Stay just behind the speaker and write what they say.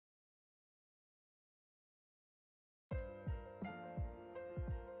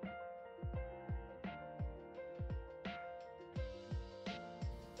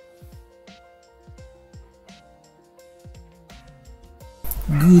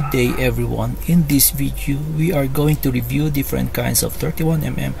Good day everyone. In this video, we are going to review different kinds of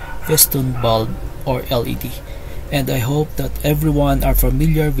 31mm Festoon bulb or LED. And I hope that everyone are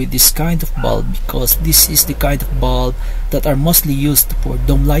familiar with this kind of bulb because this is the kind of bulb that are mostly used for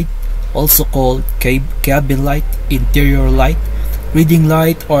dome light, also called cabin light, interior light, reading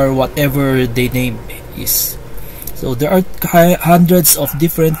light, or whatever the name is. So there are hundreds of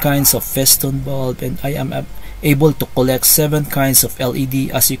different kinds of Festoon bulb, and I am able to collect 7 kinds of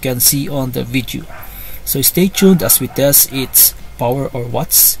LED as you can see on the video. So stay tuned as we test its power or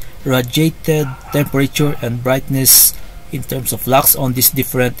watts, radiated temperature, and brightness in terms of lux on these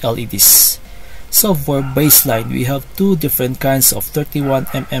different LEDs. So for baseline, we have 2 different kinds of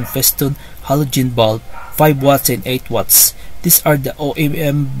 31mm Festoon halogen bulb, 5 watts and 8 watts. These are the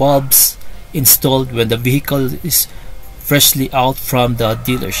OEM bulbs installed when the vehicle is freshly out from the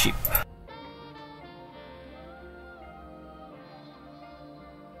dealership.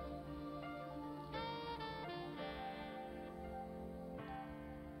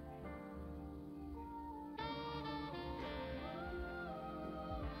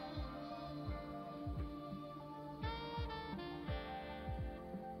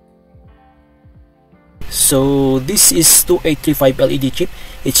 So this is 2835 LED chip.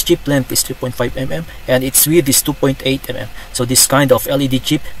 Its chip length is 3.5mm and its width is 2.8mm. So this kind of LED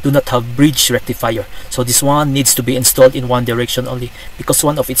chip do not have bridge rectifier. So this one needs to be installed in one direction only because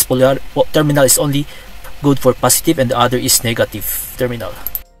one of its terminal is only good for positive and the other is negative terminal.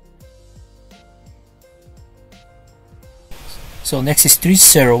 So next is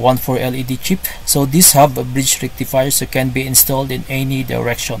 3014 LED chip. So these have a bridge rectifier so can be installed in any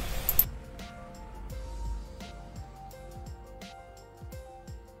direction.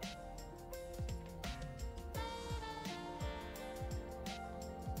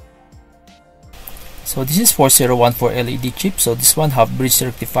 So this is 4014 LED chip. So this one have bridge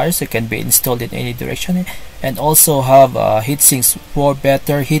rectifiers so can be installed in any direction and also have heat sinks for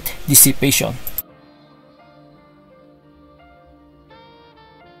better heat dissipation.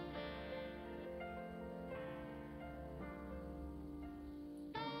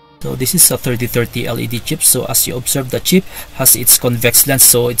 So this is a 3030 LED chip. So as you observe, the chip has its convex lens,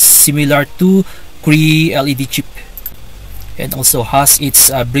 so it's similar to Cree LED chip, and also has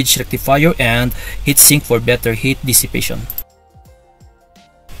its bridge rectifier and heat sink for better heat dissipation.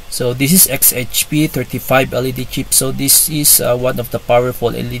 So this is XHP 35 LED chip. So this is one of the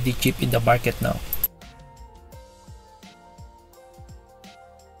powerful LED chip in the market now.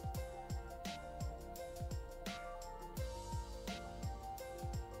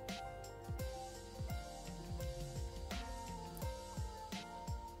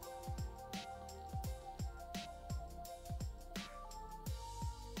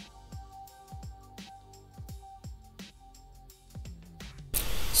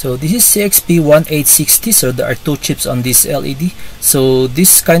 So this is CXP1860. So there are 2 chips on this LED. So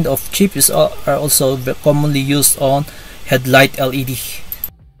this kind of chip are also commonly used on headlight LED.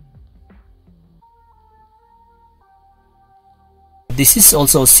 This is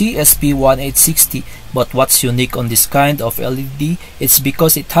also CSP1860, but what's unique on this kind of LED, it's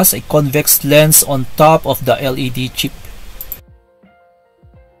because it has a convex lens on top of the LED chip.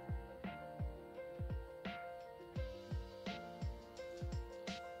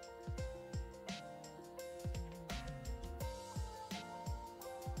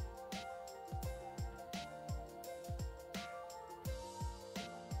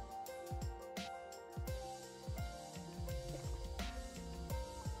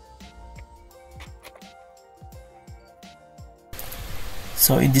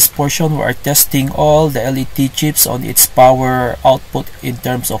 So in this portion, we are testing all the LED chips on its power output in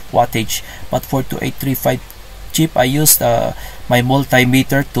terms of wattage. But for 2835 chip, I used my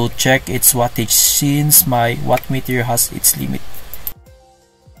multimeter to check its wattage since my wattmeter has its limit.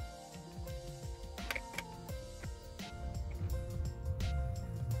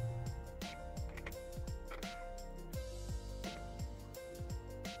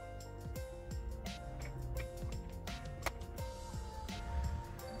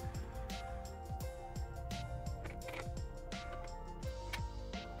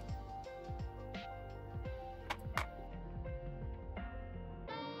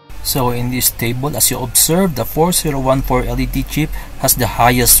 So in this table, as you observe, the 4014 LED chip has the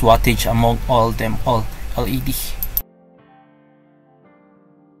highest wattage among all LED.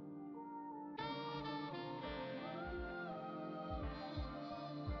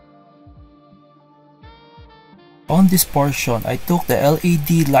 On this portion, I took the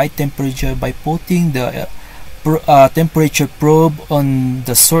LED light temperature by putting the temperature probe on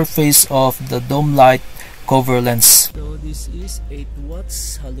the surface of the dome light cover lens. So this is 8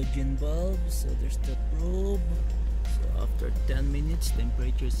 watts halogen bulb. So there's the probe. So after 10 minutes,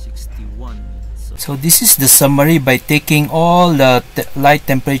 temperature is 61. So this is the summary by taking all the light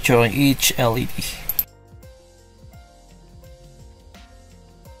temperature on each LED.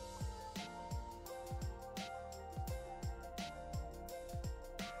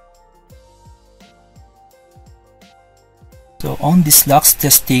 So on this lux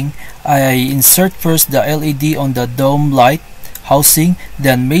testing, I insert first the LED on the dome light housing,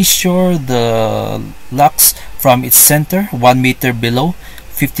 then measure the lux from its center 1 meter below,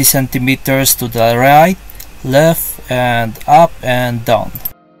 50 centimeters to the right, left, and up and down.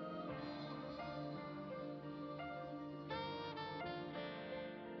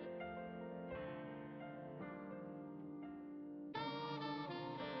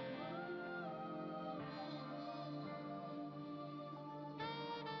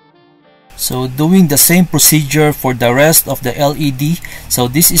 So doing the same procedure for the rest of the LED. So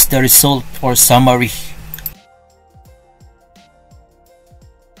this is the result or summary.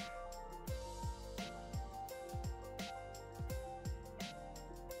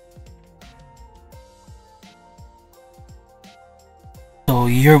 So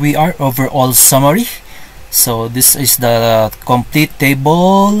here we are, overall summary. So this is the complete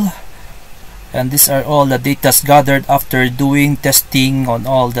table. And these are all the data gathered after doing testing on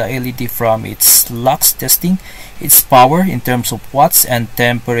all the LED from its lux testing, its power in terms of watts and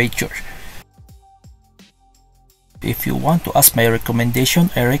temperature. If you want to ask my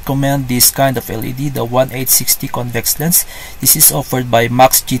recommendation, I recommend this kind of LED, the 1860 convex lens. This is offered by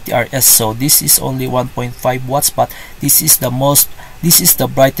Max GTRS. So this is only 1.5 watts, but this is the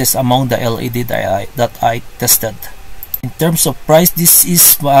brightest among the LED that I tested. In terms of price, this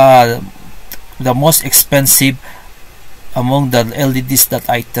is the most expensive among the LEDs that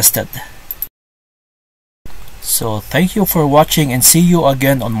I tested. So thank you for watching and see you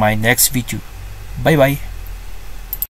again on my next video. Bye bye.